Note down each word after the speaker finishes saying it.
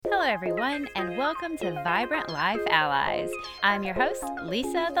everyone, and welcome to Vibrant Life Allies. I'm your host,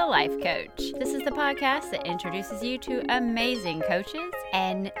 Lisa, the Life Coach. This is the podcast that introduces you to amazing coaches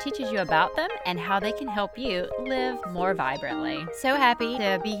and teaches you about them and how they can help you live more vibrantly. So happy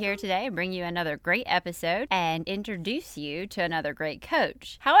to be here today and bring you another great episode and introduce you to another great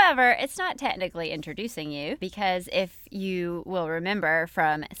coach. However, it's not technically introducing you because if you will remember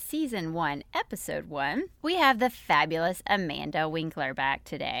from Season 1, Episode 1, we have the fabulous Amanda Winkler back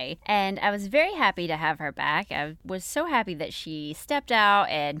today. And I was very happy to have her back. I was so happy that she stepped out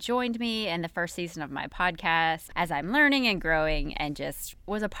and joined me in the first season of my podcast as I'm learning and growing and just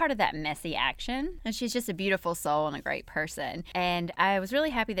was a part of that messy action. And she's just a beautiful soul and a great person. And I was really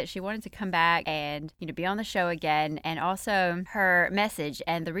happy that she wanted to come back and, be on the show again. And also her message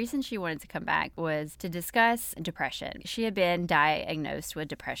and the reason she wanted to come back was to discuss depression. She had been diagnosed with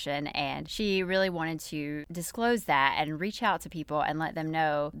depression and she really wanted to disclose that and reach out to people and let them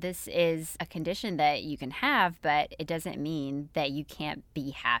know this is a condition that you can have, but it doesn't mean that you can't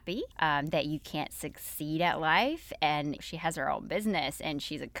be happy, that you can't succeed at life. And she has her own business and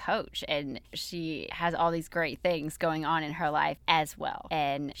she's a coach and she has all these great things going on in her life as well.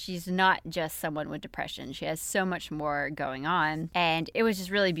 And she's not just someone with depression. She has so much more going on. And it was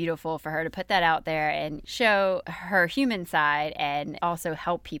just really beautiful for her to put that out there and show her human side and also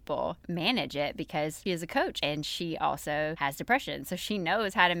help people manage it because she is a coach and she also has depression. So she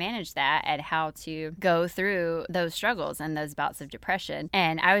knows how to manage that and how to go through those struggles and those bouts of depression.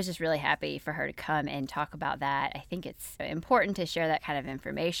 And I was just really happy for her to come and talk about that. I think it's important to share that kind of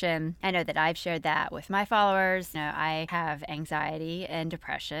information. I know that I've shared that with my followers. I have anxiety and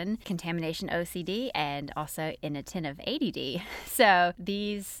depression, contamination OCD, and also inattentive ADD. So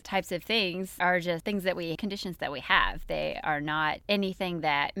these types of things are just conditions that we have. They are not anything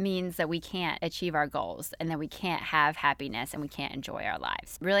that means that we can't achieve our goals and that we can't have happiness and we can't enjoy our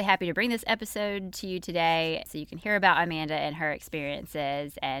lives. Really happy to bring this episode to you today so you can hear about Amanda and her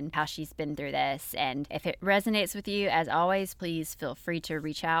experiences and how she's been through this. And if it resonates with you, as always, please feel free to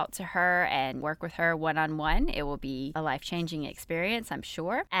reach out to her and work with her one-on-one. It will be a life-changing experience, I'm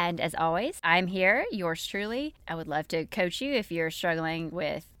sure. And as always, I'm here, yours truly. I would love to coach you if you're struggling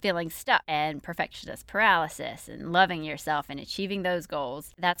with feeling stuck and perfectionist paralysis and loving yourself and achieving those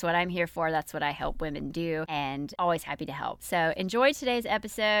goals. That's what I'm here for. That's what I help women do and always happy to help. So enjoy today's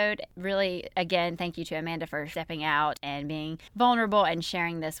episode. Really, again, thank you to Amanda for stepping out and being vulnerable and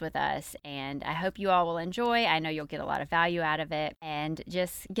sharing this with us. And I hope you all will enjoy. I know you'll get a lot of value out of it and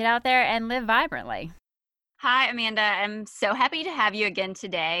just get out there and live vibrantly. Hi, Amanda. I'm so happy to have you again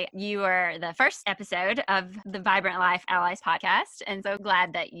today. You are the first episode of the Vibrant Life Allies podcast, and so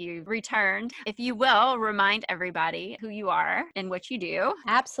glad that you returned. If you will, remind everybody who you are and what you do.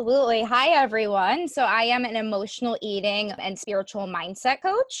 Absolutely. Hi, everyone. So I am an emotional eating and spiritual mindset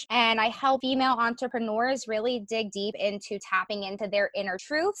coach, and I help female entrepreneurs really dig deep into tapping into their inner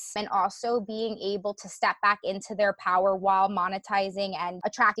truths and also being able to step back into their power while monetizing and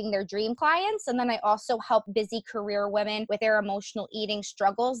attracting their dream clients. And then I also help busy career women with their emotional eating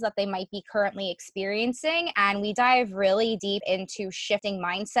struggles that they might be currently experiencing. And we dive really deep into shifting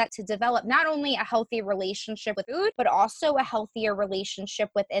mindset to develop not only a healthy relationship with food, but also a healthier relationship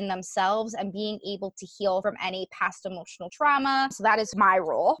within themselves and being able to heal from any past emotional trauma. So that is my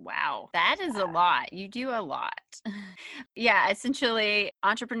role. Wow, that is a lot. You do a lot. Yeah, essentially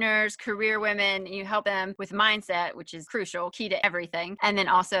entrepreneurs, career women, you help them with mindset, which is crucial, key to everything. And then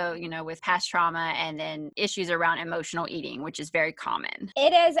also, with past trauma and then issues around emotional eating, which is very common.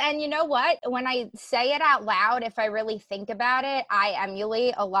 It is. And you know what? When I say it out loud, if I really think about it, I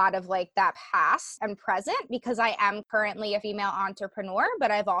emulate a lot of that past and present because I am currently a female entrepreneur,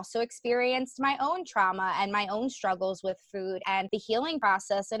 but I've also experienced my own trauma and my own struggles with food and the healing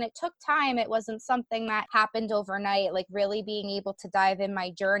process. And it took time. It wasn't something that happened overnight, really being able to dive in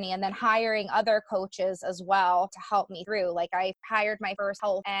my journey and then hiring other coaches as well to help me through. I hired my first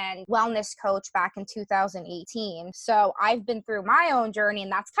health and wellness coach back in 2018. So I've been through my own journey,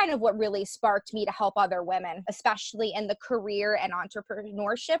 and that's kind of what really sparked me to help other women, especially in the career and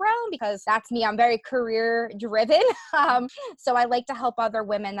entrepreneurship realm, because that's me. I'm very career driven. So I like to help other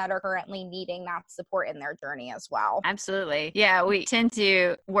women that are currently needing that support in their journey as well. Absolutely. Yeah, we tend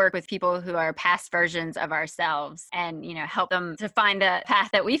to work with people who are past versions of ourselves and, help them to find a path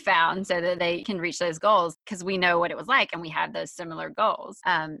that we found so that they can reach those goals because we know what it was like and we have those similar goals.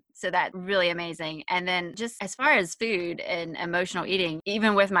 So that's really amazing. And then just as far as food and emotional eating,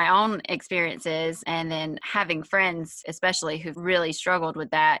 even with my own experiences and then having friends, especially who've really struggled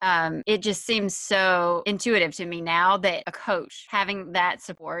with that, it just seems so intuitive to me now that a coach having that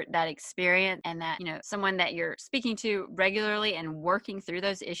support, that experience, and that, someone that you're speaking to regularly and working through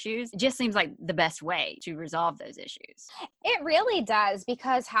those issues just seems like the best way to resolve those issues. It really does,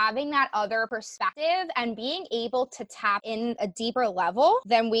 because having that other perspective and being able to tap in a deeper level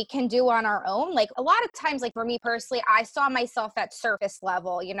than we can do on our own. Like a lot of times, like for me personally, I saw myself at surface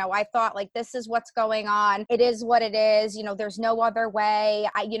level. I thought like, this is what's going on. It is what it is. There's no other way.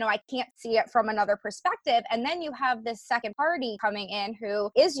 I can't see it from another perspective. And then you have this second party coming in who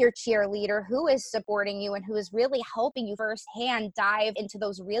is your cheerleader, who is supporting you, and who is really helping you firsthand dive into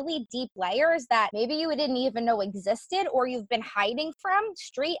those really deep layers that maybe you didn't even know existed or you've been hiding from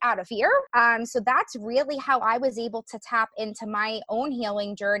straight out of fear. So that's really how I was able to tap into my own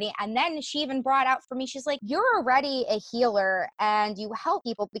healing journey. And then she even brought out for me, she's like, you're already a healer and you help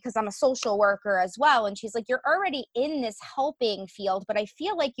people, because I'm a social worker as well. And she's like, you're already in this helping field, but I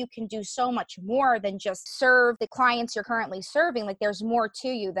feel like you can do so much more than just serve the clients you're currently serving. Like there's more to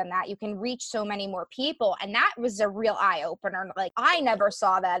you than that. You can reach so many more people. And that was a real eye opener. Like I never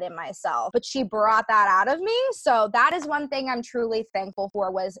saw that in myself, but she brought that out of me. So that is one thing I'm truly thankful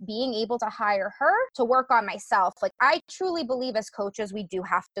for, was being able to hire her to work on myself. Like I truly believe as coaches, we do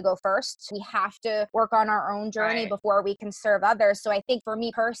have to go first. We have to work on our own journey before we can serve others. So I think for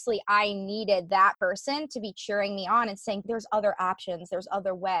me personally, I needed that person to be cheering me on and saying, there's other options. There's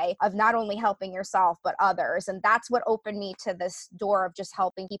other way of not only helping yourself, but others. And that's what opened me to this door of just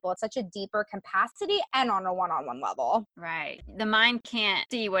helping people at such a deeper capacity and on a one-on-one level. Right. The mind can't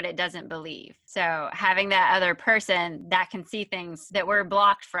see what it doesn't believe. So having that other person that can see things that we're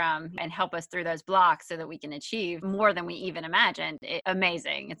blocked from and help us through those blocks so that we can achieve more than we even imagined.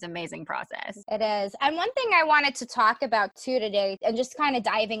 Amazing. It's an amazing process. It is. And one thing I wanted to talk about too today, and just kind of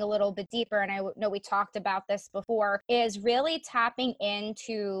diving a little bit deeper, and I know we talked about this before, is really tapping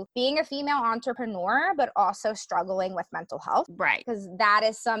into being a female entrepreneur, but also struggling with mental health. Right. Because that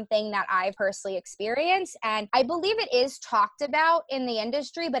is something that I've personally experienced. And I believe it is talked about in the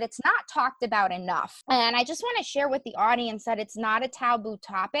industry, but it's not talked about enough. And I just want to share with the audience that it's not a taboo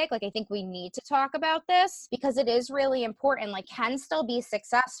topic. Like I think we need to talk about this because it is really important. Like can still be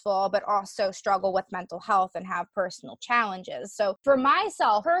successful, but also struggle with mental health and have personal challenges. So for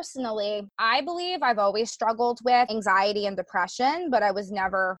myself personally, I believe I've always struggled with anxiety and depression, but I was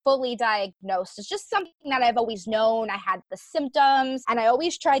never fully diagnosed. It's just something that I've always known. I had the symptoms and I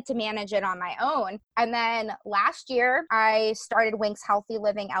always tried to manage it on my own. And then last year, I started Winks Healthy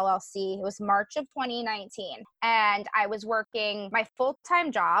Living LLC. It was March of 2019. And I was working my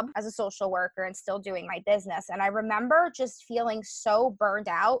full-time job as a social worker and still doing my business. And I remember just feeling so burned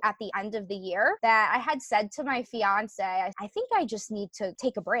out at the end of the year that I had said to my fiance, I think I just need to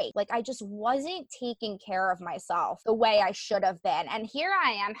take a break. Like I just wasn't taking care of myself the way I should have been. And here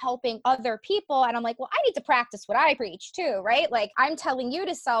I am helping other people. And I'm like, well, I need to practice what I preach too, right? Like I'm telling you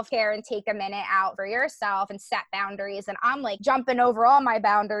to self-care and take a minute out for yourself and set boundaries. And I'm like jumping over all my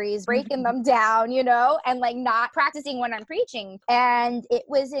boundaries, breaking them down, and like not practicing what I'm preaching. And it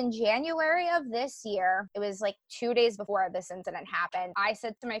was in January of this year. It was like 2 days before this incident happened. I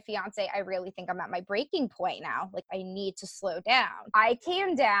said to my fiance, I really think I'm at my breaking point now. Like I need to slow down. I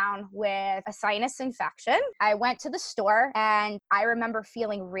came down with a sinus infection. I went to the store and I remember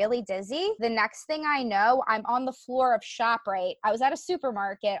feeling really dizzy. The next thing I know, I'm on the floor of ShopRite. I was at a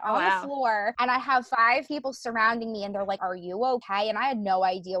supermarket on the floor and I have 5 people surrounding me and they're like, are you okay? And I had no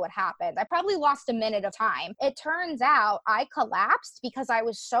idea what happened. I probably lost a minute of time. It turns out I collapsed because I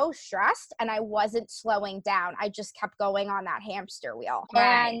was so stressed and I wasn't slowing down. I just kept going on that hamster wheel.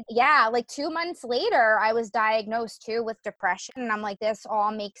 Right. And yeah, like 2 months later, I was diagnosed too with depression. And I'm like, this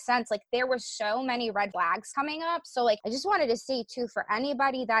all makes sense. Like there were so many red flags coming up. So like, I just wanted to say too, for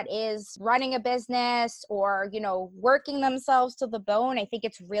anybody that is running a business or, working themselves to the bone, I think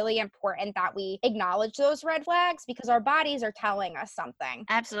it's really important that we acknowledge those red flags because our bodies are telling us something.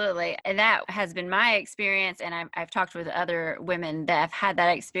 Absolutely. And that has been my experience. And I've talked with other women that have had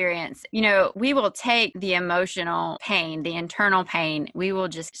that experience. We will take the emotional pain, the internal pain, we will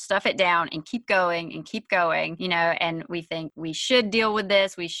just stuff it down and keep going, and we think we should deal with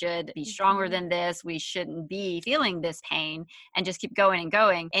this. We should be stronger than this. We shouldn't be feeling this pain and just keep going and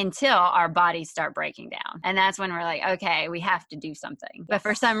going until our bodies start breaking down. And that's when we're like, okay, we have to do something. But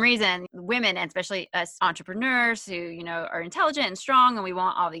for some reason, women, and especially us entrepreneurs who, are intelligent and strong and we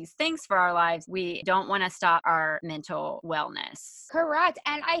want all these things for our lives, we don't want to stop our mental wellness. Correct.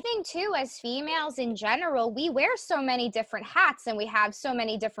 And I think too, as females in general, we wear so many different hats and we have so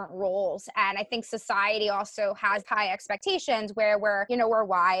many different roles. And I think society also has high expectations where we're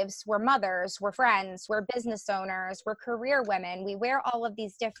wives, we're mothers, we're friends, we're business owners, we're career women. We wear all of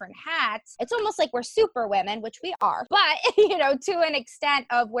these different hats. It's almost like we're super women, which we are, but to an extent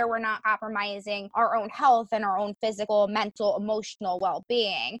of where we're not compromising our own health and our own physical, mental, emotional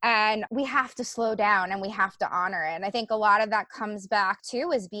well-being. And we have to slow down and we have to honor it. And I think a lot of that comes back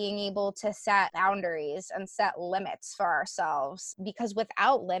to is being able to set boundaries and set limits for ourselves, because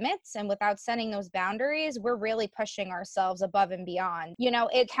without limits and without setting those boundaries, we're really pushing ourselves above and beyond.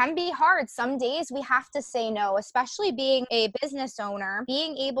 It can be hard. Some days we have to say no, especially being a business owner,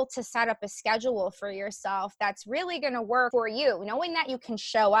 being able to set up a schedule for yourself that's really going to work for you, knowing that you can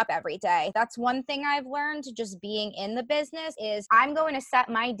show up every day. That's one thing I've learned just being in the business is I'm going to set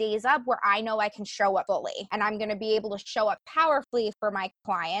my days up where I know I can show up fully and I'm going to be able to show up powerfully for my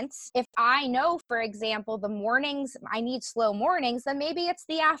clients. If I know, for example, the mornings, I need slow mornings, then maybe it's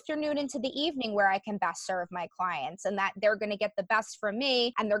the afternoon into the evening where I can best serve my clients and that they're going to get the best from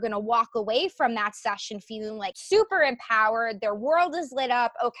me and they're going to walk away from that session feeling like super empowered. Their world is lit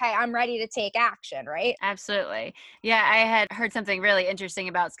up. Okay, I'm ready to take action, right? Absolutely. Yeah, I had heard something really interesting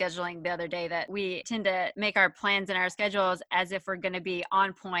about scheduling the other day, that we tend to make our plans and our schedules as if we're going to be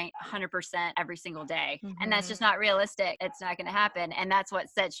on point 100% every single day. Mm-hmm. And that's just not realistic. It's not going to happen. And that's what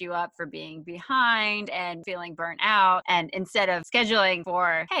sets you up for being behind and feeling burnt out. And instead of scheduling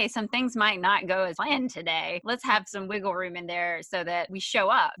for, hey, some things might not go as planned today, let's have some wiggle room in there so that we show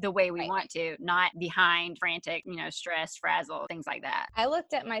up the way we want to, not behind, frantic, stressed, frazzled, things like that. I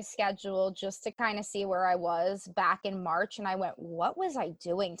looked at my schedule just to kind of see where I was back in March and I went, what was I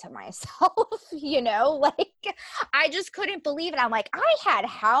doing to myself? I just couldn't believe it. I'm like, I had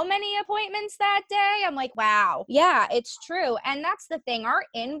how many appointments that day? I'm like, wow. Yeah, it's true. And that's the thing. Our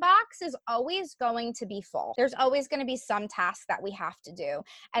inbox is always going to be full. There's always going to be some task that we have to do.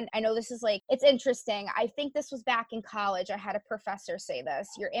 And I know this is it's interesting. I think this was back in college. I had a professor say this.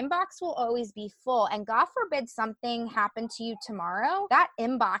 Your inbox will always be full. And God forbid something happened to you tomorrow, that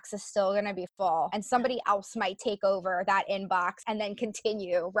inbox is still going to be full. And somebody else might take over that inbox and then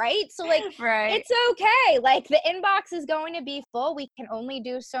continue, right? So right. It's okay. The inbox is going to be full. We can only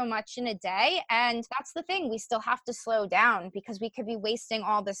do so much in a day. And that's the thing. We still have to slow down because we could be wasting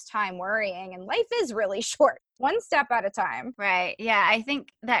all this time worrying. And life is really short. One step at a time. Right. Yeah. I think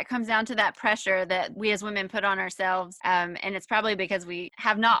that comes down to that pressure that we as women put on ourselves. And it's probably because we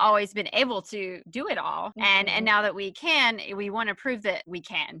have not always been able to do it all. Mm-hmm. And now that we can, we want to prove that we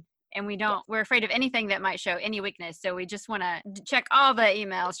can. And we're afraid of anything that might show any weakness. So we just want to check all the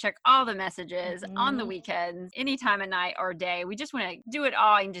emails, check all the messages on the weekends, any time of night or day. We just want to do it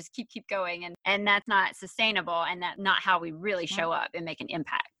all and just keep going. And that's not sustainable. And that's not how we really show up and make an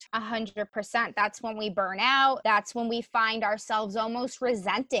impact. 100%. That's when we burn out. That's when we find ourselves almost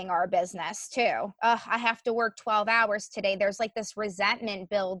resenting our business too. I have to work 12 hours today. There's this resentment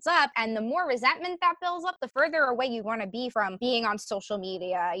builds up. And the more resentment that builds up, the further away you want to be from being on social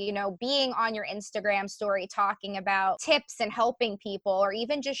media, being on your Instagram story, talking about tips and helping people, or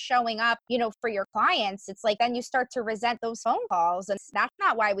even just showing up, for your clients. It's then you start to resent those phone calls. And that's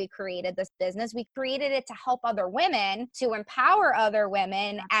not why we created this business. We created it to help other women, to empower other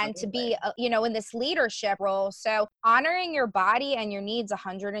women. Absolutely. And to be, in this leadership role. So honoring your body and your needs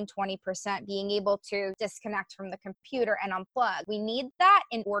 120%, being able to disconnect from the computer and unplug. We need that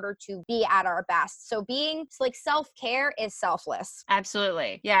in order to be at our best. So being self-care is selfless.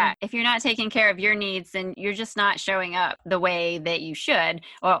 Absolutely. Yeah. If you're not taking care of your needs, then you're just not showing up the way that you should.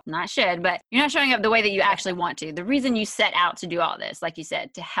 Well, not should, but you're not showing up the way that you actually want to. The reason you set out to do all this, like you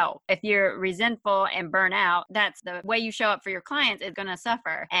said, to help. If you're resentful and burn out, that's the way you show up for your clients is going to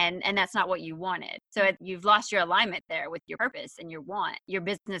suffer. And that's not what you wanted. So you've lost your alignment there with your purpose and your want. Your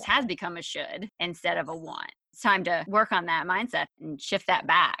business has become a should instead of a want. It's time to work on that mindset and shift that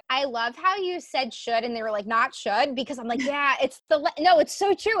back. I love how you said should and they were not should, because I'm yeah, it's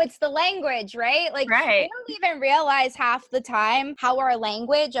so true. It's the language, right? Right. We don't even realize half the time how our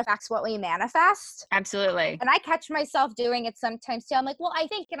language affects what we manifest. Absolutely. And I catch myself doing it sometimes too. I'm well, I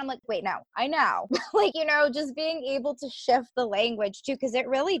think, and I'm wait, no, I know. Just being able to shift the language too, because it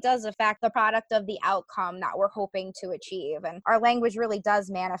really does affect the product of the outcome that we're hoping to achieve. And our language really does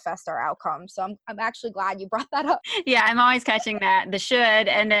manifest our outcome. So I'm actually glad you brought that up. Yeah, I'm always catching the should.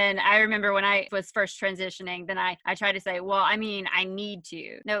 And then I remember when I was first transitioning, then I tried to say, well, I mean, I need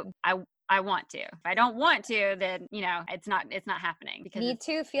to. No, I want to. If I don't want to, then, it's not happening because Need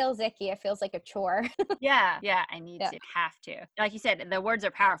to feels icky. It feels like a chore. yeah, I need Yeah. to, have to. Like you said, the words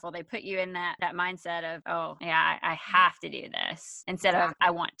are powerful. They put you in that mindset of, oh yeah, I have to do this instead of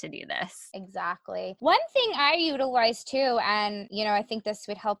I want to do this. Exactly. One thing I utilize too, and I think this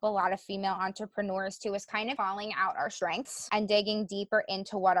would help a lot of female entrepreneurs too, is kind of calling out our strengths and digging deeper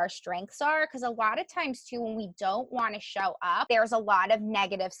into what our strengths are. Because a lot of times too, when we don't want to show up, there's a lot of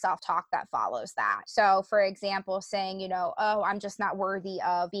negative self-talk that follows that. So for example, saying, oh, I'm just not worthy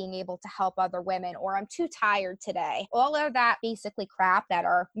of being able to help other women, or I'm too tired today. All of that basically crap that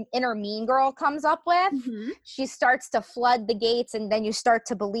our inner mean girl comes up with, she starts to flood the gates, and then you start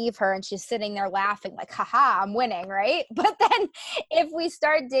to believe her, and she's sitting there laughing like, haha, I'm winning, right? But then if we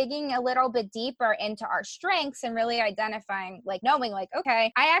start digging a little bit deeper into our strengths and really identifying, like knowing like,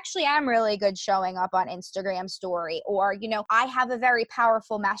 okay, I actually am really good showing up on Instagram story, or, I have a very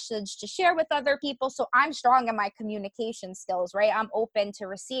powerful message to share with other people. So I'm strong in my communication skills, right? I'm open to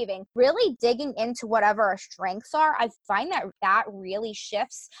receiving. Really digging into whatever our strengths are, I find that really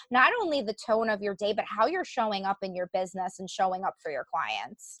shifts not only the tone of your day, but how you're showing up in your business and showing up for your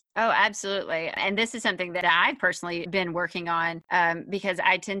clients. Oh, absolutely. And this is something that I've personally been working on because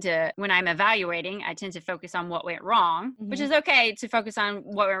I tend to, when I'm evaluating, I tend to focus on what went wrong, which is okay to focus on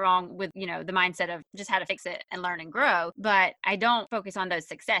what went wrong with, the mindset of just how to fix it and learn and grow. But I don't focus on those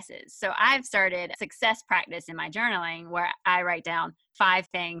successes. So I've started success practice in my journaling where I write down 5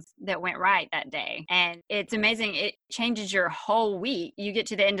 things that went right that day. And it's amazing. It changes your whole week. You get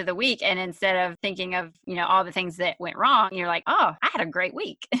to the end of the week, and instead of thinking of, all the things that went wrong, you're like, oh, I had a great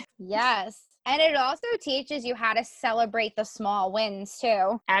week. Yes. And it also teaches you how to celebrate the small wins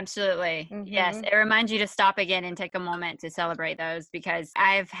too. Absolutely. Yes. It reminds you to stop again and take a moment to celebrate those, because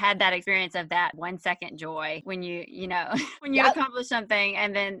I've had that experience of that 1 second joy when when you accomplish something,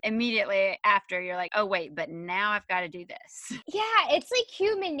 and then immediately after you're like, oh, wait, but now I've got to do this. Yeah. It's like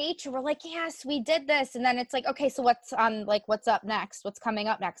human nature. We're like, yes, we did this. And then it's like, okay, so what's up next? What's coming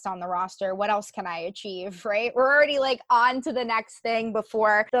up next on the roster? What else can I achieve? Right. We're already like on to the next thing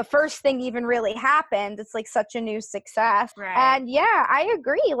before the first thing even really happened. It's like such a new success. Right. And yeah, I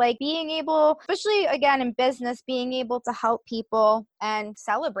agree. Like being able, especially again in business, being able to help people and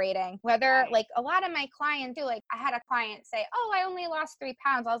celebrating, whether like a lot of my clients do. Like I had a client say, oh, I only lost 3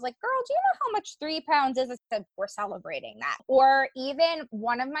 pounds. I was like, girl, do you know how much 3 pounds is? I said, we're celebrating that. Or even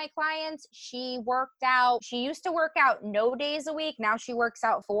one of my clients, she used to work out no days a week. Now she works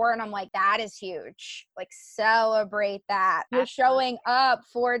out 4. And I'm like, that is huge. Like celebrate that. You're showing up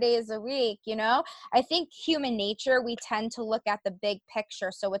 4 days a week. I think human nature, we tend to look at the big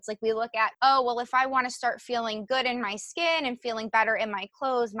picture. So it's like we look at, oh, well, if I want to start feeling good in my skin and feeling better in my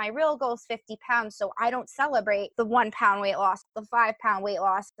clothes, my real goal is 50 pounds. So I don't celebrate the 1 pound weight loss, the 5 pound weight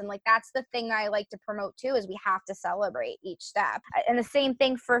loss. And like, that's the thing I like to promote too, is we have to celebrate each step. And the same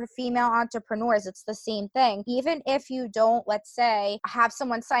thing for female entrepreneurs. It's the same thing. Even if you don't, let's say, have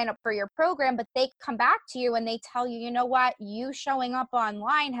someone sign up for your program, but they come back to you and they tell you, you know what, you showing up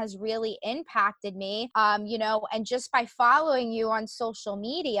online has really impacted me, and just by following you on social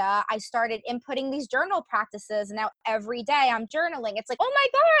media, I started inputting these journal practices. And now every day I'm journaling. It's like, oh my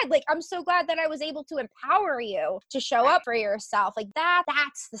God, like, I'm so glad that I was able to empower you to show up for yourself. Like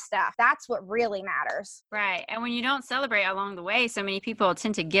that's the stuff. That's what really matters. Right. And when you don't celebrate along the way, so many people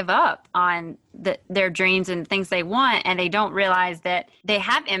tend to give up on their dreams and things they want, and they don't realize that they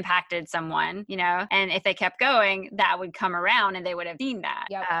have impacted someone, and if they kept going, that would come around and they would have seen that.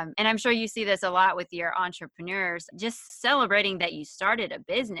 Yep. And I'm sure you see this a lot with your entrepreneurs, just celebrating that you started a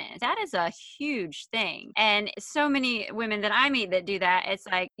business. That is a huge thing. And so many women that I meet that do that, it's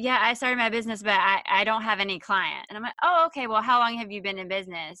like, yeah, I started my business, but I don't have any client. And I'm like, oh, okay, well, how long have you been in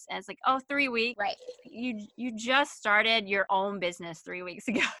business? And it's like, oh, 3 weeks. Right. You just started your own business 3 weeks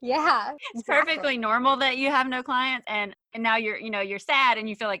ago. Yeah. It's perfectly normal that you have no clients, and now you're sad and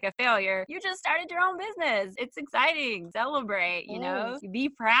you feel like a failure. You just started your own business. It's exciting. Celebrate, be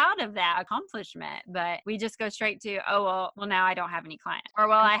proud of that accomplishment. But we just go straight to, oh, well, now I don't have any clients. Or,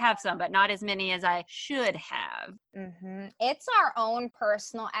 well, I have some, but not as many as I should have. It's our own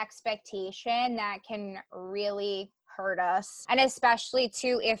personal expectation that can really hurt us. And especially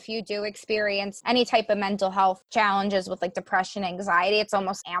too, if you do experience any type of mental health challenges with like depression, anxiety, it's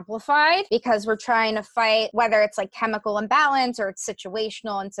almost amplified because we're trying to fight, whether it's like chemical imbalance or it's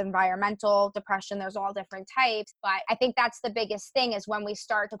situational, it's environmental depression, there's all different types. But I think that's the biggest thing, is when we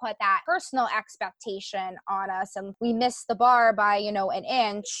start to put that personal expectation on us and we miss the bar by, an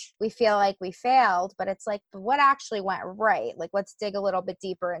inch, we feel like we failed. But it's like, what actually went right? Like, let's dig a little bit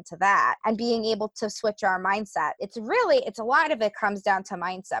deeper into that, and being able to switch our mindset. It's it's a lot of it comes down to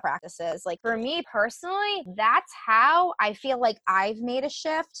mindset practices. Like for me personally, that's how I feel like I've made a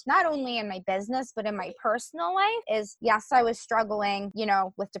shift, not only in my business, but in my personal life is yes, I was struggling,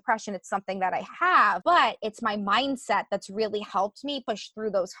 with depression. It's something that I have, but it's my mindset that's really helped me push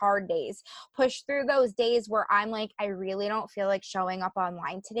through those hard days, push through those days where I'm like, I really don't feel like showing up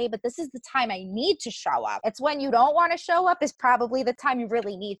online today, but this is the time I need to show up. It's when you don't want to show up is probably the time you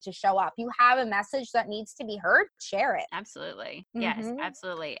really need to show up. You have a message that needs to be heard, share it. Absolutely. Yes,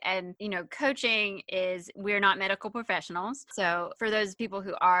 absolutely. And, coaching we're not medical professionals. So for those people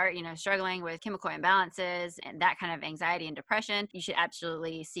who are, struggling with chemical imbalances and that kind of anxiety and depression, you should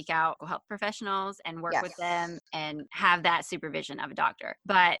absolutely seek out health professionals and work with them and have that supervision of a doctor.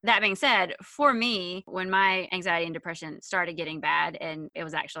 But that being said, for me, when my anxiety and depression started getting bad, and it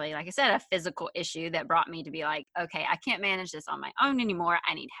was actually, like I said, a physical issue that brought me to be like, okay, I can't manage this on my own anymore.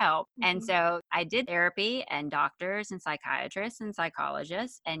 I need help. And so I did therapy and doctors and psychiatrists and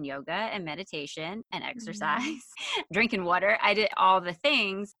psychologists and yoga and meditation and exercise, drinking water. I did all the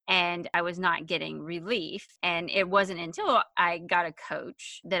things and I was not getting relief. And it wasn't until I got a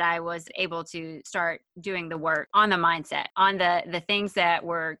coach that I was able to start doing the work on the mindset, on the things that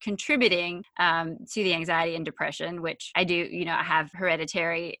were contributing to the anxiety and depression, which I do, I have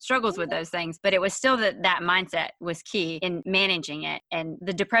hereditary struggles with those things, but it was still that mindset was key in managing it. And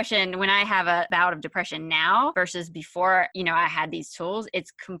the depression, when I have a bout of depression now versus before, I had these tools,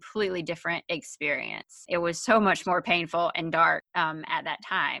 it's completely different experience. It was so much more painful and dark at that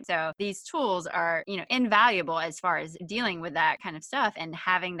time. So these tools are, invaluable as far as dealing with that kind of stuff and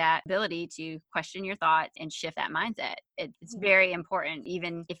having that ability to question your thoughts and shift that mindset. It's very important,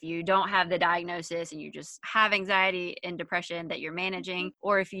 even if you don't have the diagnosis and you just have anxiety and depression that you're managing,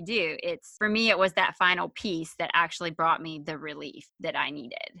 or if you do, for me, it was that final piece that actually brought me the relief that I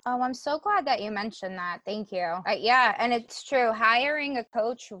needed. Oh, I'm so glad that you mentioned that. Thank you. Yeah. And it's true. Hiring a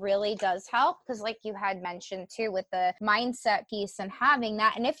coach really does help because like you had mentioned too, with the mindset piece and having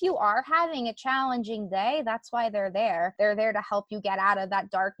that. And if you are having a challenging day, that's why they're there. They're there to help you get out of that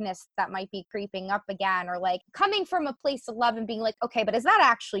darkness that might be creeping up again, or like coming from a place of love and being like, okay, but is that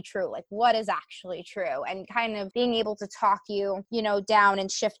actually true? Like what is actually true? And kind of being able to talk you, down and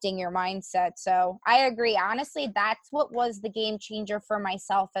shifting your mindset. So I agree. Honestly, that's what was the game changer for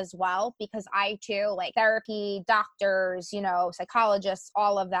myself as well, because I too, like therapy, doctors, psychologists,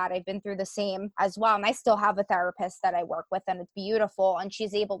 all of that. I've been through the same as well. And I still have a therapist that I work with and it's beautiful. And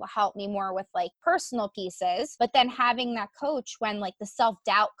she's able to help me more with like personal pieces, but then having that coach when like the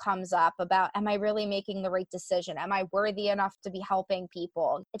self-doubt comes up about, am I really making the right decision? Am I worthy enough to be helping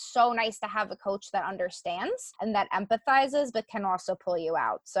people? It's so nice to have a coach that understands and that empathizes, but can also pull you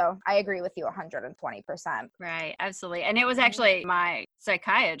out. So I agree with you 120%. Right. Absolutely. And it was actually my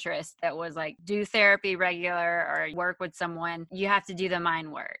psychiatrist that was like, do therapy regular or work with someone. You have to do the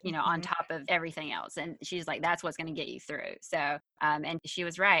mind work, on top of everything else. And she's like, that's what's going to get you through. So, and she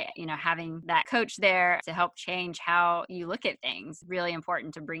was right, having that coach there to help change how you look at things, really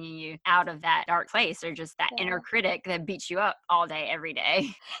important to bringing you out of that dark place or just that inner critic that beats you up all day, every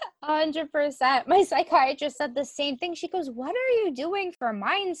day. 100%. My psychiatrist said the same thing. She goes, what are you doing for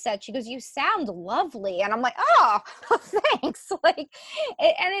mindset? She goes, you sound lovely. And I'm like, oh, thanks.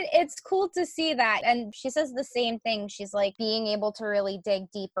 It's cool to see that. And she says the same thing. She's like, being able to really dig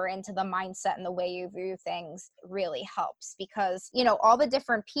deeper into the mindset and the way you view things really helps because, all the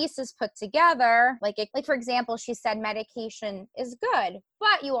different pieces put together, like for example, she said medication is good,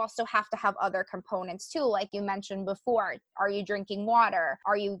 but you also have to have other components too. Like you mentioned before, are you drinking water?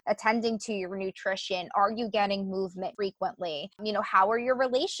 Are you attending to your nutrition? Are you getting movement frequently? How are your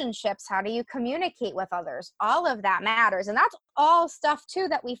relationships? How do you communicate with others? All of that matters. And that's all stuff too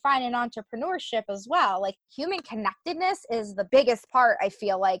that we find in entrepreneurship as well. Like human connectedness is the biggest part, I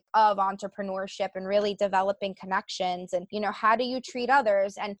feel like, of entrepreneurship and really developing connections. And, how do you treat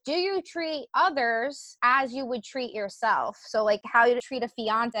others? And do you treat others as you would treat yourself? So like how you treat a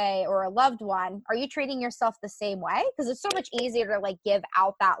fiance or a loved one, are you treating yourself the same way? Because it's so much easier to like give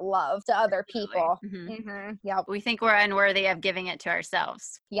out that love to other people. Yep. We think we're unworthy of giving it to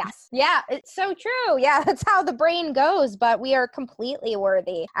ourselves. Yes. Yeah, it's so true. Yeah, that's how the brain goes, but we are completely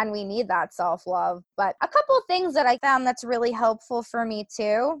worthy and we need that self-love. But a couple of things that I found that's really helpful for me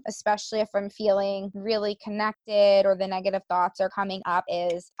too, especially if I'm feeling really connected or the negative thoughts are coming up,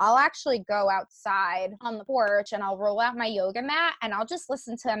 is I'll actually go outside on the porch and I'll roll out my yoga mat and I'll just just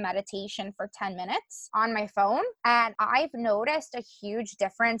listen to a meditation for 10 minutes on my phone. And I've noticed a huge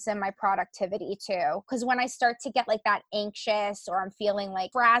difference in my productivity too. Because when I start to get like that anxious or I'm feeling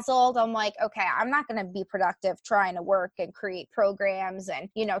like frazzled, I'm like, okay, I'm not going to be productive trying to work and create programs and,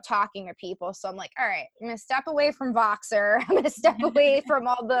 talking to people. So I'm like, all right, I'm going to step away from Voxer. I'm going to step away from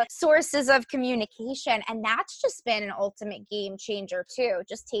all the sources of communication. And that's just been an ultimate game changer too.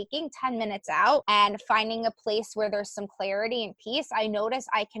 Just taking 10 minutes out and finding a place where there's some clarity and peace. I notice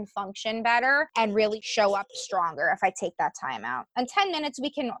I can function better and really show up stronger if I take that time out. And 10 minutes,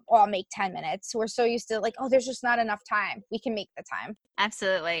 we can all make 10 minutes. We're so used to like, oh, there's just not enough time. We can make the time.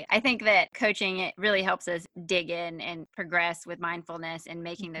 Absolutely. I think that coaching, it really helps us dig in and progress with mindfulness and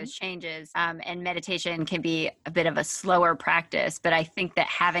making those changes. And meditation can be a bit of a slower practice, but I think that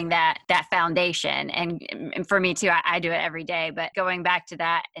having that foundation, and for me too, I do it every day, but going back to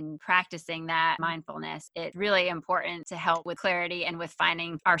that and practicing that mindfulness, it's really important to help with clarity and with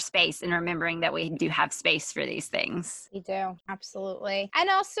finding our space and remembering that we do have space for these things. We do. Absolutely. And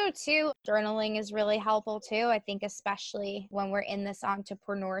also too, journaling is really helpful too. I think especially when we're in this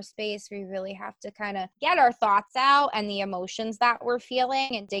entrepreneur space, we really have to kind of get our thoughts out and the emotions that we're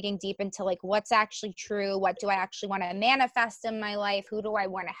feeling and digging deep into like what's actually true. What do I actually want to manifest in my life? Who do I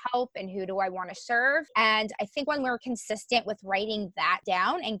want to help and who do I want to serve? And I think when we're consistent with writing that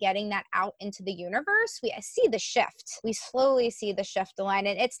down and getting that out into the universe, we see the shift. We slowly see the shift align.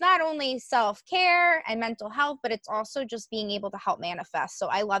 And it's not only self-care and mental health, but it's also just being able to help manifest. So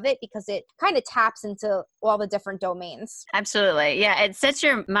I love it because it kind of taps into all the different domains. Absolutely. Yeah. It sets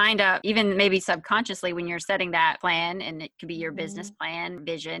your mind up, even maybe subconsciously when you're setting that plan, and it could be your business plan,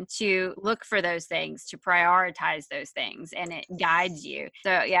 vision, to look for those things, to prioritize those things, and it guides you.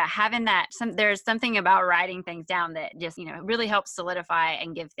 So yeah, having that, there's something about writing things down that just, really helps solidify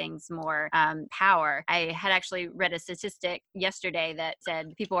and give things more power. I had actually read a statistic yesterday that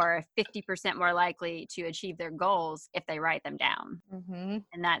said people are 50% more likely to achieve their goals if they write them down.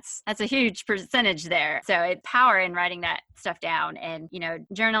 And that's a huge percentage there. So it's power in writing that stuff down. And,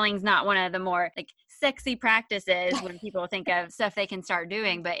 journaling's not one of the more like sexy practices when people think of stuff they can start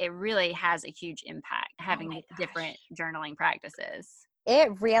doing, but it really has a huge impact having different journaling practices.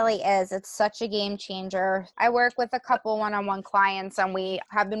 It really is. It's such a game changer. I work with a couple one-on-one clients and we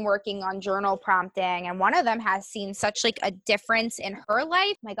have been working on journal prompting, and one of them has seen such like a difference in her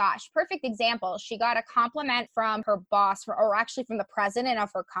life. My gosh, perfect example. She got a compliment from her boss or actually from the president of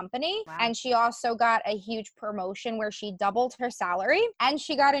her company. Wow. And she also got a huge promotion where she doubled her salary and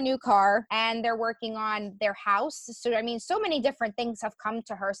she got a new car and they're working on their house. So, so many different things have come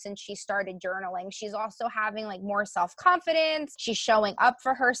to her since she started journaling. She's also having like more self-confidence. She's showing up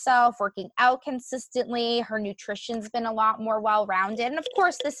for herself, working out consistently. Her nutrition's been a lot more well-rounded. And of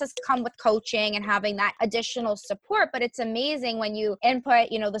course, this has come with coaching and having that additional support, but it's amazing when you input,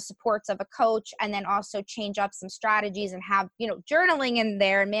 the supports of a coach and then also change up some strategies and have, journaling in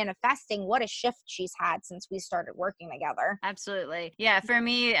there and manifesting. What a shift she's had since we started working together. Absolutely. Yeah. For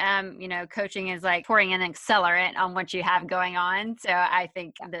me, coaching is like pouring an accelerant on what you have going on. So I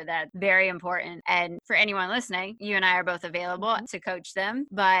think that that's very important. And for anyone listening, you and I are both available to coach them.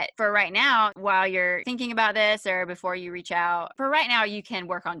 But for right now, while you're thinking about this or before you reach out, for right now, you can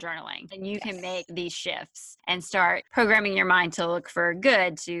work on journaling and you can make these shifts and start programming your mind to look for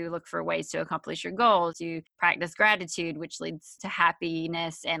good, to look for ways to accomplish your goals, to practice gratitude, which leads to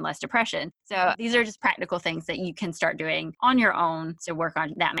happiness and less depression. So these are just practical things that you can start doing on your own to work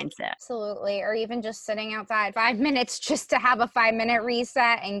on that mindset. Absolutely. Or even just sitting outside 5 minutes just to have a 5-minute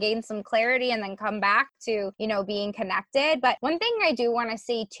reset and gain some clarity and then come back to, being connected. But one thing I do want to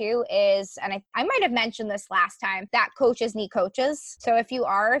say too is, and I might have mentioned this last time, that coaches need coaches. So if you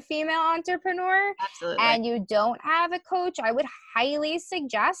are a female entrepreneur and you don't have a coach, I would highly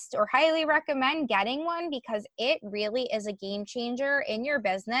suggest or highly recommend getting one because it really is a game changer in your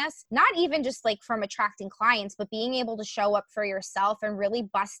business. Not even just like from attracting clients, but being able to show up for yourself and really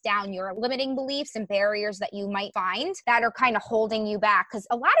bust down your limiting beliefs and barriers that you might find that are kind of holding you back. Because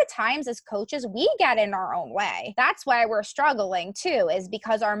a lot of times as coaches, we get in our own way. That's why we're struggling too, is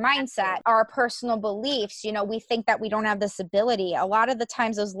because our mindset, our personal beliefs, we think that we don't have this ability. A lot of the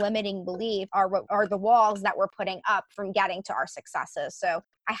times those limiting beliefs are the walls that we're putting up from getting to our successes. So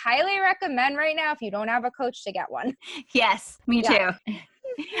I highly recommend right now, if you don't have a coach, to get one. Yes, me too.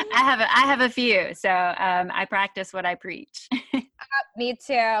 I have a few. So I practice what I preach. Me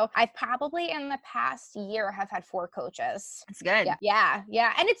too. I've probably in the past year have had 4 coaches. That's good. Yeah.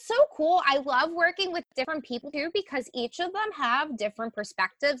 And it's so cool. I love working with different people too, because each of them have different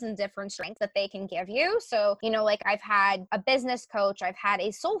perspectives and different strengths that they can give you. So, like I've had a business coach, I've had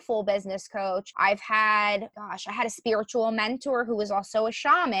a soulful business coach. I had a spiritual mentor who was also a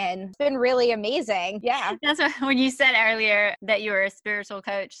shaman. It's been really amazing. Yeah. That's what, when you said earlier that you were a spiritual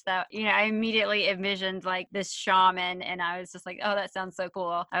coach, that, I immediately envisioned like this shaman, and I was just like, oh, that sounds so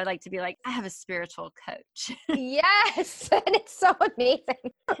cool. I would like to be like, I have a spiritual coach. Yes. And it's so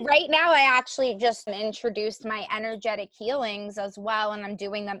amazing. Right now, I actually just introduced my energetic healings as well, and I'm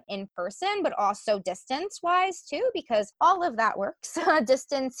doing them in person, but also distance wise too, because all of that works.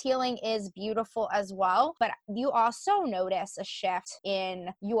 Distance healing is beautiful as well, but you also notice a shift in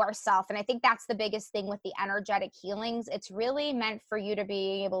yourself. And I think that's the biggest thing with the energetic healings. It's really meant for you to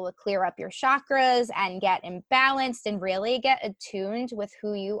be able to clear up your chakras and get imbalanced and really get attuned with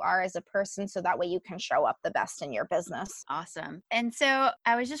who you are as a person, so that way you can show up the best in your business. Awesome. And so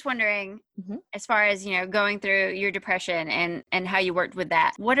I was just wondering, Mm-hmm. as far as, going through your depression and how you worked with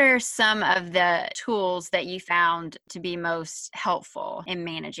that, what are some of the tools that you found to be most helpful in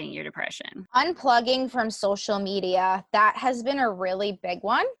managing your depression? Unplugging from social media, that has been a really big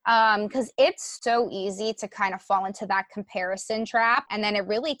one, because it's so easy to kind of fall into that comparison trap. And then it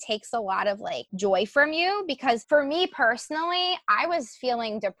really takes a lot of like joy from you, because for me personally, I was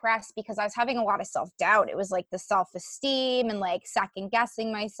feeling depressed because I was having a lot of self-doubt. It was like the self-esteem and like second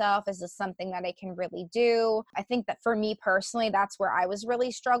guessing myself. Is this something that I can really do? I think that for me personally, that's where I was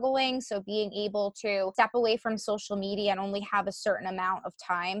really struggling. So being able to step away from social media and only have a certain amount of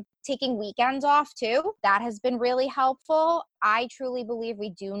time, taking weekends off too, that has been really helpful. I truly believe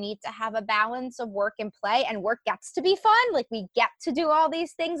we do need to have a balance of work and play, and work gets to be fun. Like we get to do all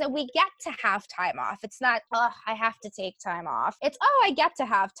these things and we get to have time off. It's not, I have to take time off. It's, I get to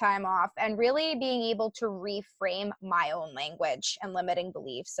have time off, and really being able to reframe my own language and limiting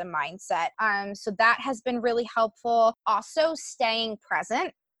beliefs and mindset. So that has been really helpful. Also staying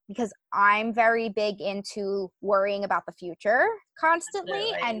present, because I'm very big into worrying about the future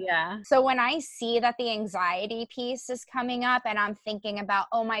constantly. Absolutely, And so when I see that the anxiety piece is coming up and I'm thinking about,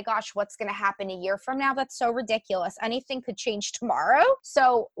 oh my gosh, what's going to happen a year from now? That's so ridiculous. Anything could change tomorrow.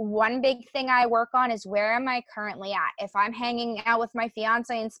 So one big thing I work on is, where am I currently at? If I'm hanging out with my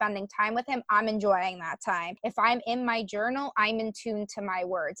fiance and spending time with him, I'm enjoying that time. If I'm in my journal, I'm in tune to my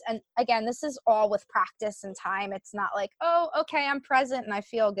words. And again, this is all with practice and time. It's not like, oh, okay, I'm present and I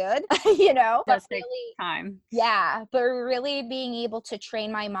feel good, Does take time. Yeah, but really being able to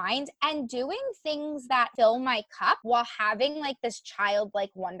train my mind and doing things that fill my cup while having like this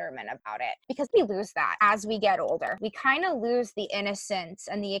childlike wonderment about it, because we lose that as we get older. We kind of lose the innocence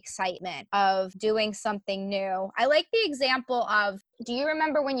and the excitement of doing something new. I like the example of, do you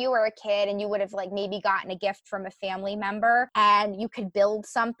remember when you were a kid and you would have like maybe gotten a gift from a family member and you could build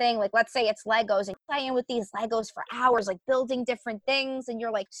something? Like, let's say it's Legos, and you're playing with these Legos for hours, like building different things, and you're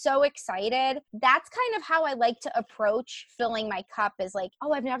like so excited. That's kind of how I like to approach filling my cup, is like,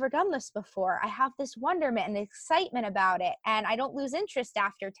 oh, I've never done this before. I have this wonderment and excitement about it. And I don't lose interest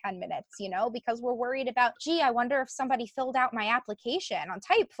after 10 minutes, because we're worried about, gee, I wonder if somebody filled out my application on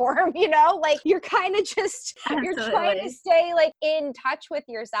Typeform, like you're kind of just, you're trying to stay like in touch with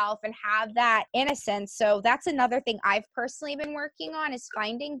yourself and have that innocence. So that's another thing I've personally been working on, is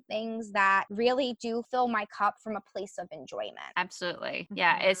finding things that really do fill my cup from a place of enjoyment. Absolutely.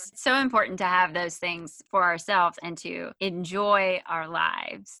 Yeah. It's so important to have those things for ourselves and to enjoy our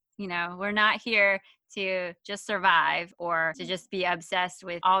lives. We're not here to just survive or to just be obsessed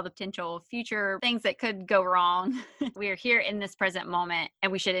with all the potential future things that could go wrong. We are here in this present moment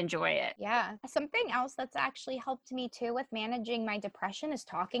and we should enjoy it. Yeah. Something else that's actually helped me too with managing my depression is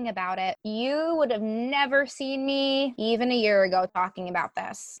talking about it. You would have never seen me even a year ago talking about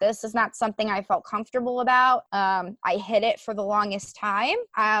this. This is not something I felt comfortable about. I hid it for the longest time.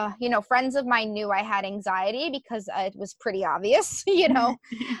 Friends of mine knew I had anxiety because it was pretty obvious,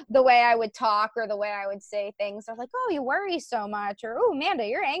 the way I would talk or the way I would say things. They're like, oh, you worry so much, or oh, Amanda,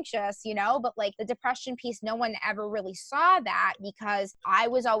 you're anxious, but like the depression piece, no one ever really saw that, because I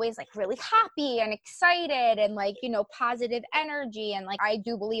was always like really happy and excited and like, positive energy. And like, I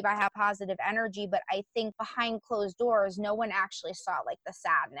do believe I have positive energy, but I think behind closed doors, no one actually saw like the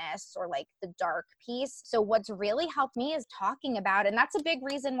sadness or like the dark piece. So what's really helped me is talking about it. And that's a big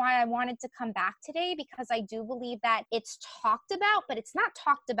reason why I wanted to come back today, because I do believe that it's talked about, but it's not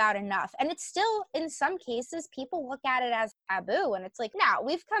talked about enough. And it's still, in some cases, people look at it as taboo. And it's like, no,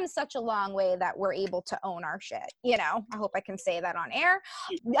 we've come such a long way that we're able to own our shit. I hope I can say that on air.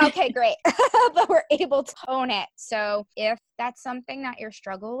 Okay, great. But we're able to own it. So if that's something that you're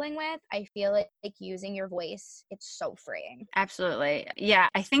struggling with, I feel like using your voice, it's so freeing. Absolutely. Yeah.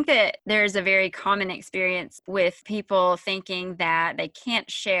 I think that there's a very common experience with people thinking that they can't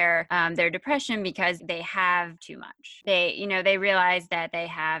share their depression because they have too much. They realize that they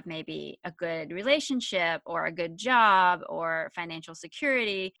have maybe a good relationship or a good job or financial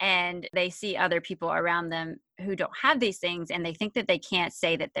security, and they see other people around them who don't have these things, and they think that they can't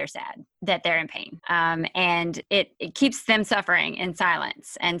say that they're sad, that they're in pain. And it keeps them suffering in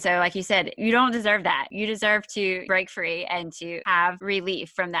silence. And so, like you said, you don't deserve that. You deserve to break free and to have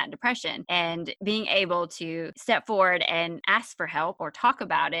relief from that depression. And being able to step forward and ask for help or talk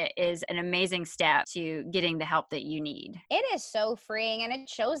about it is an amazing step to getting the help that you need. It is so freeing, and it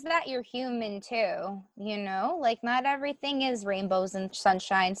shows that you're human too. Like not everything is rainbows and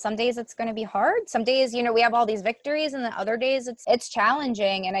sunshine. Some days it's going to be hard. Some days, we have all these victories, and the other days it's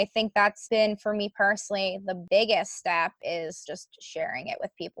challenging. And I think that's been, for me personally, the biggest step is just sharing it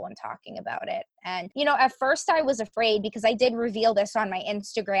with people and talking about it. And, at first I was afraid because I did reveal this on my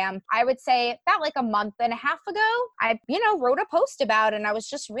Instagram. I would say about like a month and a half ago, I, wrote a post about it, and I was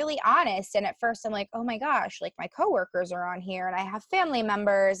just really honest. And at first I'm like, oh my gosh, like my coworkers are on here, and I have family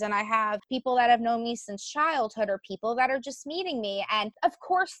members, and I have people that have known me since childhood, or people that are just meeting me. And of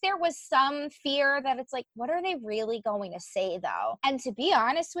course there was some fear that it's like, what are they really going to say though? And to be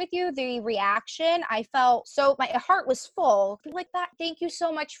honest with you, the reaction, I felt so, my heart was full like that. Thank you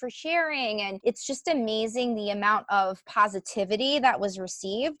so much for sharing. And it's just amazing the amount of positivity that was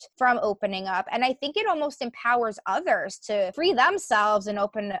received from opening up. And I think it almost empowers others to free themselves and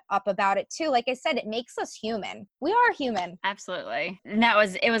open up about it too. Like I said, it makes us human. We are human. Absolutely. And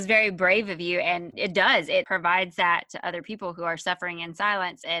it was very brave of you. And it provides that to other people who are suffering in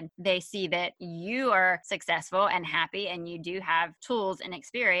silence, and they see that you are successful and happy, and you do have tools and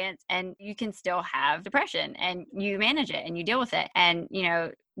experience, and you can still have depression, and you manage it and you deal with it. And,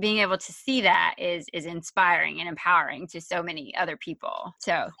 being able to see that is inspiring and empowering to so many other people.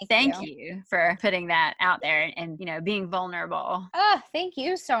 So thank you for putting that out there and being vulnerable. Oh, thank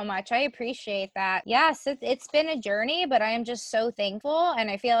you so much. I appreciate that. Yes, it's been a journey, but I am just so thankful.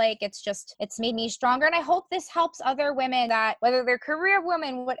 And I feel like it's made me stronger. And I hope this helps other women, that whether they're career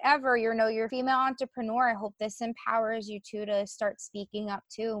women, whatever, you're a female entrepreneur, I hope this empowers you too, to start speaking up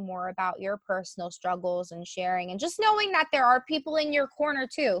too more about your personal struggles and sharing, and just knowing that there are people in your corner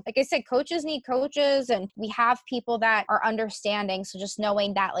too. Like I said, coaches need coaches, and we have people that are understanding. So just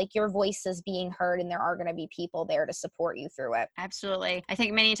knowing that like your voice is being heard, and there are going to be people there to support you through it. Absolutely. I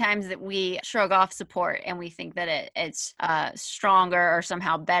think many times that we shrug off support, and we think that it's stronger or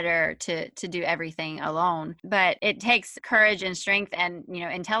somehow better to do everything alone. But it takes courage and strength and,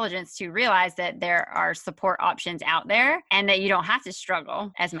 intelligence to realize that there are support options out there, and that you don't have to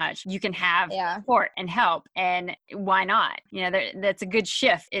struggle as much. You can have support and help, and why not? That's a good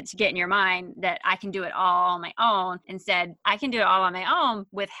shift. It's get in your mind that I can do it all on my own. Instead, I can do it all on my own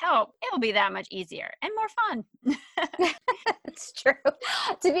with help. It'll be that much easier and more fun. It's true.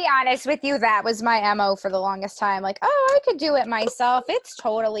 To be honest with you, that was my MO for the longest time. Like, oh, I could do it myself. It's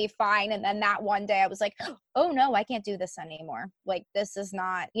totally fine. And then that one day I was like, oh no, I can't do this anymore. Like, this is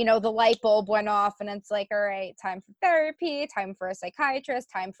not, the light bulb went off, and it's like, all right, time for therapy, time for a psychiatrist,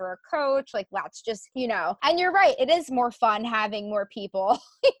 time for a coach. Like, let's just, and you're right. It is more fun having more people,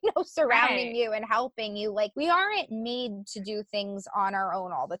 surrounding you and helping you. Like, we aren't made to do things on our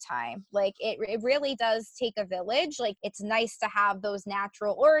own all the time. Like, it really does take a village. Like, it's nice to have those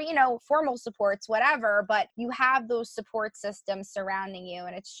natural or, formal supports, whatever, but you have those support systems surrounding you,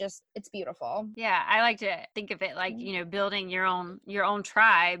 and it's beautiful. Yeah. I like to think of it like, building your own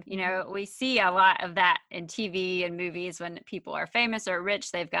tribe. We see a lot of that in TV and movies. When people are famous or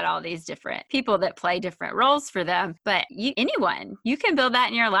rich, they've got all these different people that play different roles for them. But anyone, you can build that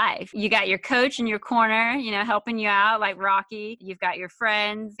in your life. You got your coach in your corner, helping you out, like Rocky. You've got your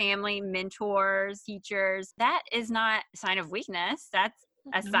friends, family, mentors, teachers. That is not a sign of weakness. That's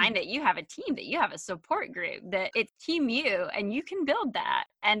a sign that you have a team, that you have a support group, that it's team you, and you can build that.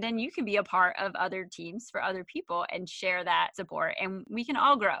 And then you can be a part of other teams for other people and share that support, and we can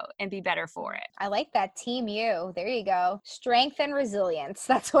all grow and be better for it. I like that, team you. There you go. Strength and resilience.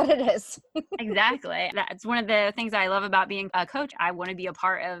 That's what it is. Exactly. That's one of the things I love about being a coach. I want to be a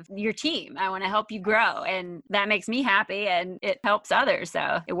part of your team. I want to help you grow, and that makes me happy, and it helps others.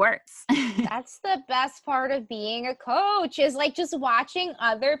 So it works. That's the best part of being a coach, is like just watching seeing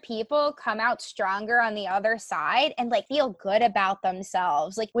other people come out stronger on the other side and like feel good about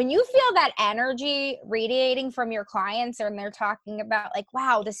themselves. Like when you feel that energy radiating from your clients and they're talking about like,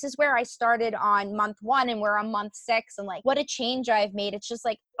 wow, this is where I started on month 1 and we're on month 6 and like what a change I've made. It's just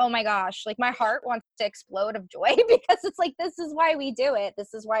like, oh my gosh, like my heart wants to explode of joy because it's like, this is why we do it.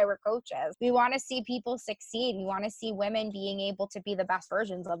 This is why we're coaches. We want to see people succeed. We want to see women being able to be the best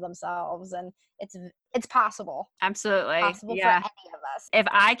versions of themselves. And it's possible. Absolutely. Possible for any of us. If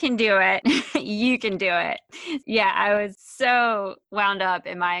I can do it, you can do it. Yeah, I was so wound up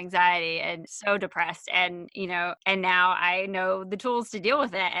in my anxiety and so depressed. And, and now I know the tools to deal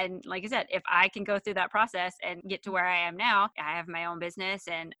with it. And like I said, if I can go through that process and get to where I am now, I have my own business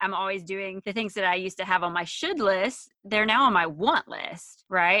and I'm always doing the things that I used to have on my should list. They're now on my want list,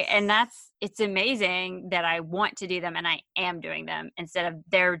 right? And it's amazing that I want to do them and I am doing them instead of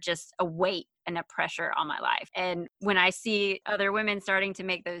they're just a weight and a pressure on my life. And when I see other women starting to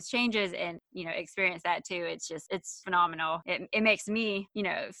make those changes and, experience that too, it's phenomenal. It makes me,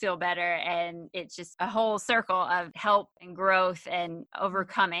 feel better. And it's just a whole circle of help and growth and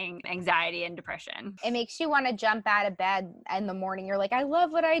overcoming anxiety and depression. It makes you want to jump out of bed in the morning. You're like, I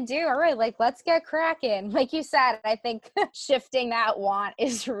love what I do. All right, like, let's get cracking. Like you said, I think shifting that want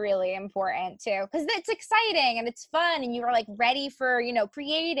is really important too, because it's exciting and it's fun and you're like ready for,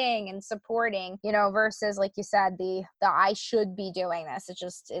 creating and supporting, versus like you said, the I should be doing this.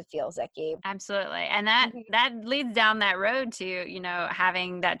 It feels icky. Absolutely. And that leads down that road to,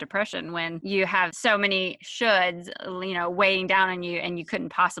 having that depression when you have so many shoulds, weighing down on you and you couldn't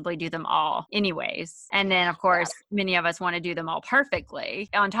possibly do them all anyways. And then of course, many of us want to do them all perfectly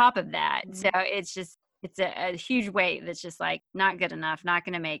on top of that. So it's a huge weight that's just like not good enough, not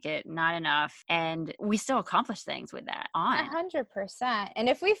going to make it, not enough. And we still accomplish things with that on. 100%. And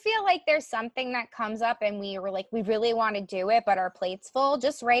if we feel like there's something that comes up and we really want to do it, but our plate's full,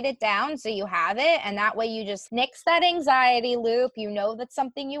 just write it down so you have it. And that way you just nix that anxiety loop. That's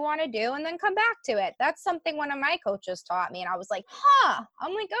something you want to do and then come back to it. That's something one of my coaches taught me. And I was like,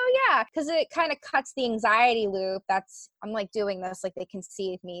 I'm like, oh yeah. Cause it kind of cuts the anxiety loop. I'm like doing this, like they can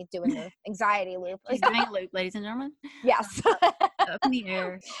see me doing the anxiety loop. Loop, ladies and gentlemen. Yes. Up in the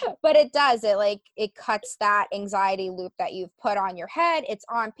air. But it does. It cuts that anxiety loop that you've put on your head. It's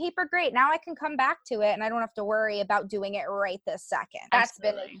on paper. Great. Now I can come back to it and I don't have to worry about doing it right this second. That's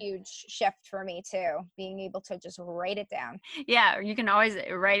Absolutely. Been a huge shift for me too, being able to just write it down. Yeah. You can always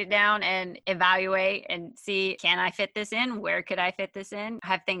write it down and evaluate and see, can I fit this in? Where could I fit this in?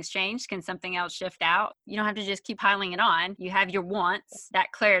 Have things changed? Can something else shift out? You don't have to just keep piling it on. You have your wants,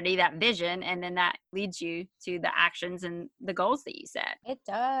 that clarity, that vision, and then that leads you to the actions and the goals that you set. It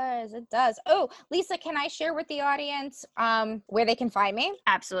does. Oh, Lisa, can I share with the audience where they can find me?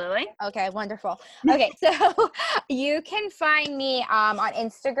 Absolutely. Okay, wonderful. Okay, so you can find me on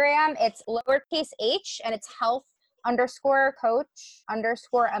Instagram. It's lowercase h and it's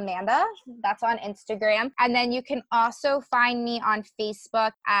health_coach_Amanda. That's on Instagram. And then you can also find me on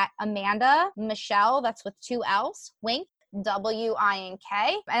Facebook at Amanda Michelle. That's with 2 L's. Wink. WINK.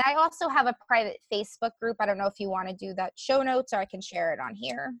 And I also have a private Facebook group. I don't know if you want to do that show notes or I can share it on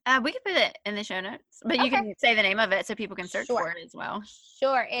here. We can put it in the show notes, but you can say the name of it so people can search for it as well.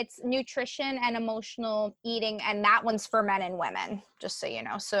 Sure. It's Nutrition and Emotional Eating. And that one's for men and women, just so you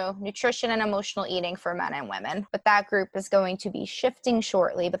know. So Nutrition and Emotional Eating for men and women. But that group is going to be shifting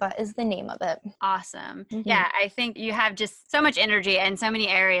shortly, but that is the name of it. Awesome. Mm-hmm. Yeah. I think you have just so much energy and so many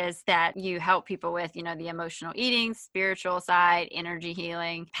areas that you help people with, the emotional eating, spiritual side, energy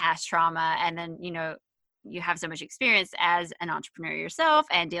healing, past trauma, and then, you have so much experience as an entrepreneur yourself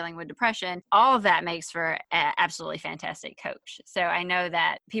and dealing with depression. All of that makes for an absolutely fantastic coach. So I know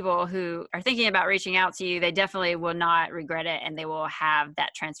that people who are thinking about reaching out to you, they definitely will not regret it and they will have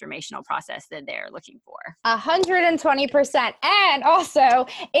that transformational process that they're looking for. 120%. And also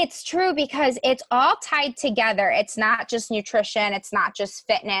it's true because it's all tied together. It's not just nutrition. It's not just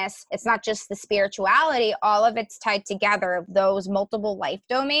fitness. It's not just the spirituality. All of it's tied together, those multiple life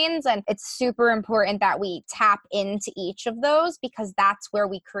domains. And it's super important that we tap into each of those because that's where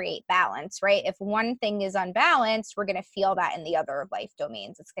we create balance, right? If one thing is unbalanced, we're going to feel that in the other life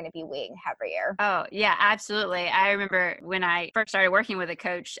domains. It's going to be weighing heavier. Oh, yeah, absolutely. I remember when I first started working with a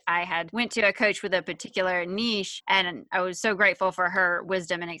coach, I had went to a coach with a particular niche and I was so grateful for her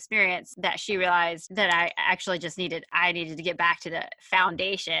wisdom and experience that she realized that I actually I needed to get back to the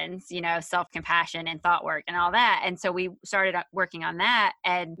foundations, self-compassion and thought work and all that. And so we started working on that,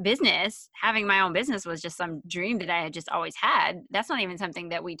 and having my own business was was just some dream that I had just always had. That's not even something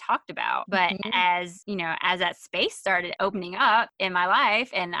that we talked about. But as, you know, as that space started opening up in my life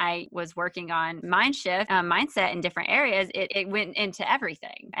and I was working on mindset in different areas, it went into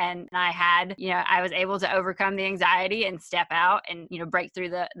everything. And I had, you know, I was able to overcome the anxiety and step out and, you know, break through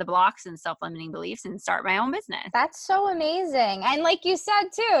the blocks and self-limiting beliefs and start my own business. That's so amazing. And like you said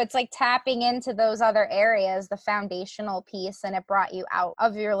too, it's like tapping into those other areas, the foundational piece, and it brought you out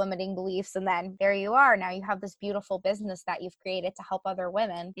of your limiting beliefs. And then there you are. Now you have this beautiful business that you've created to help other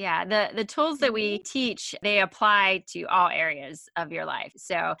women. Yeah. The tools that we teach, they apply to all areas of your life.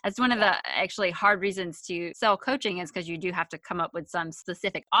 So that's one of the actually hard reasons to sell coaching, is because you do have to come up with some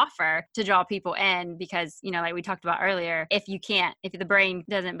specific offer to draw people in, because, you know, like we talked about earlier, if the brain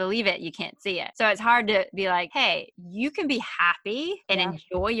doesn't believe it, you can't see it. So it's hard to be like, hey, you can be happy and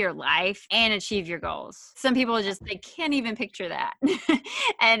enjoy your life and achieve your goals. Some people they can't even picture that.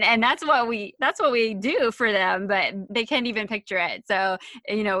 and that's what we do for them, but they can't even picture it. So,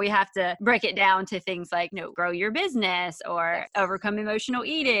 you know, we have to break it down to things like, you know, grow your business or overcome emotional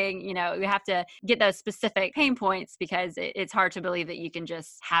eating. You know, we have to get those specific pain points, because it's hard to believe that you can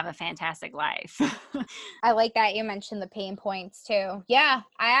just have a fantastic life. I like that you mentioned the pain points too. Yeah,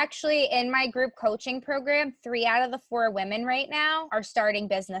 I actually, in my group coaching program, 3 out of the 4 women right now are starting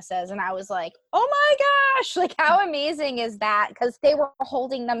businesses. And I was like, oh my gosh, like how amazing is that? Because they were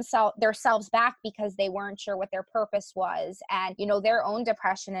holding themselves back because they weren't sure what their purpose was. And, you know, their own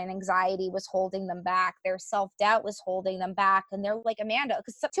depression and anxiety was holding them back. Their self-doubt was holding them back. And they're like, Amanda,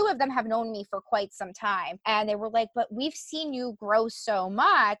 because 2 of them have known me for quite some time. And they were like, but we've seen you grow so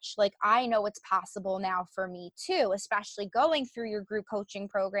much. Like, I know it's possible now for me too, especially going through your group coaching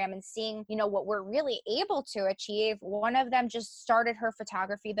program and seeing, you know, what we're really able to achieve. One of them just started her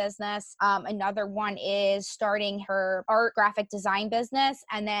photography business. Another one is starting her art graphic design business.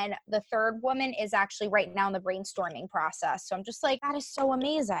 And then the third woman is actually right now in the brainstorming process. So I'm just like, that is so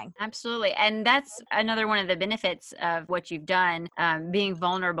amazing. Absolutely. And that's another one of the benefits of what you've done, being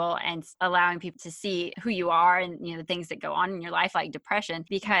vulnerable and allowing people to see who you are and, you know, the things that go on in your life, like depression,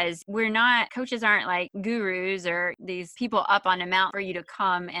 because coaches aren't like gurus or these people up on a mountain for you to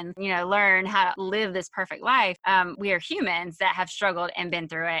come and, you know, learn how to live this perfect life. We are humans that have struggled and been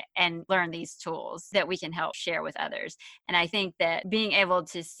through it and learned these tools that we can help share with others. And I think that being able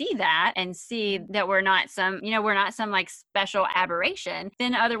to see that and see that we're not some like special aberration,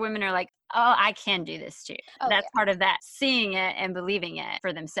 then other women are like, oh, I can do this too. That's part of that, seeing it and believing it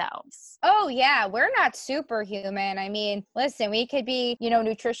for themselves. Oh yeah, we're not superhuman. I mean, listen, we could be, you know,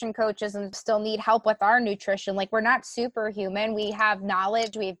 nutrition coaches and still need help with our nutrition. Like, we're not superhuman. We have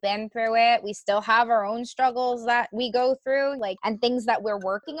knowledge. We've been through it. We still have our own struggles that we go through, like, and things that we're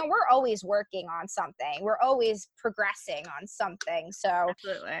working on. We're always working on something. We're always progressing on something. So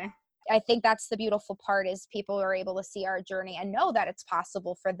absolutely. I think that's the beautiful part, is people are able to see our journey and know that it's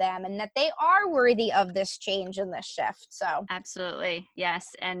possible for them and that they are worthy of this change and this shift. So absolutely. Yes.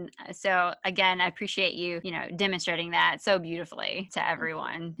 And so again, I appreciate you, you know, demonstrating that so beautifully to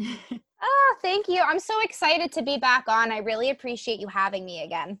everyone. Oh, thank you. I'm so excited to be back on. I really appreciate you having me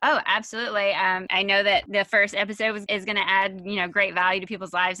again. Oh, absolutely. I know that the first episode is going to add, you know, great value to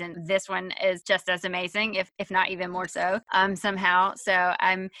people's lives. And this one is just as amazing, if not even more so, somehow. So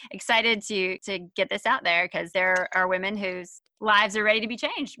I'm excited to get this out there, because there are women whose lives are ready to be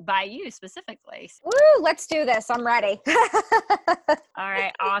changed by you specifically. Woo, let's do this. I'm ready. All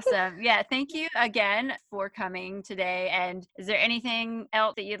right. Awesome. Yeah. Thank you again for coming today. And is there anything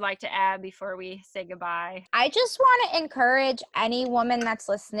else that you'd like to add before we say goodbye? I just want to encourage any woman that's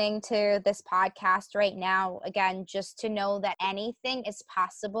listening to this podcast right now, again, just to know that anything is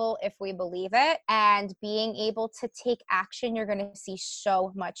possible if we believe it, and being able to take action, you're going to see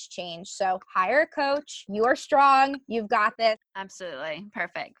so much change. So hire a coach. You are strong. You've got this. Absolutely.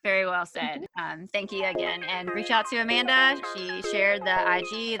 Perfect. Very well said. Thank you again. And reach out to Amanda. She shared the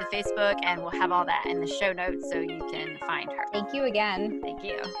IG, the Facebook, and we'll have all that in the show notes so you can find her. Thank you again. Thank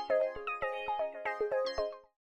you.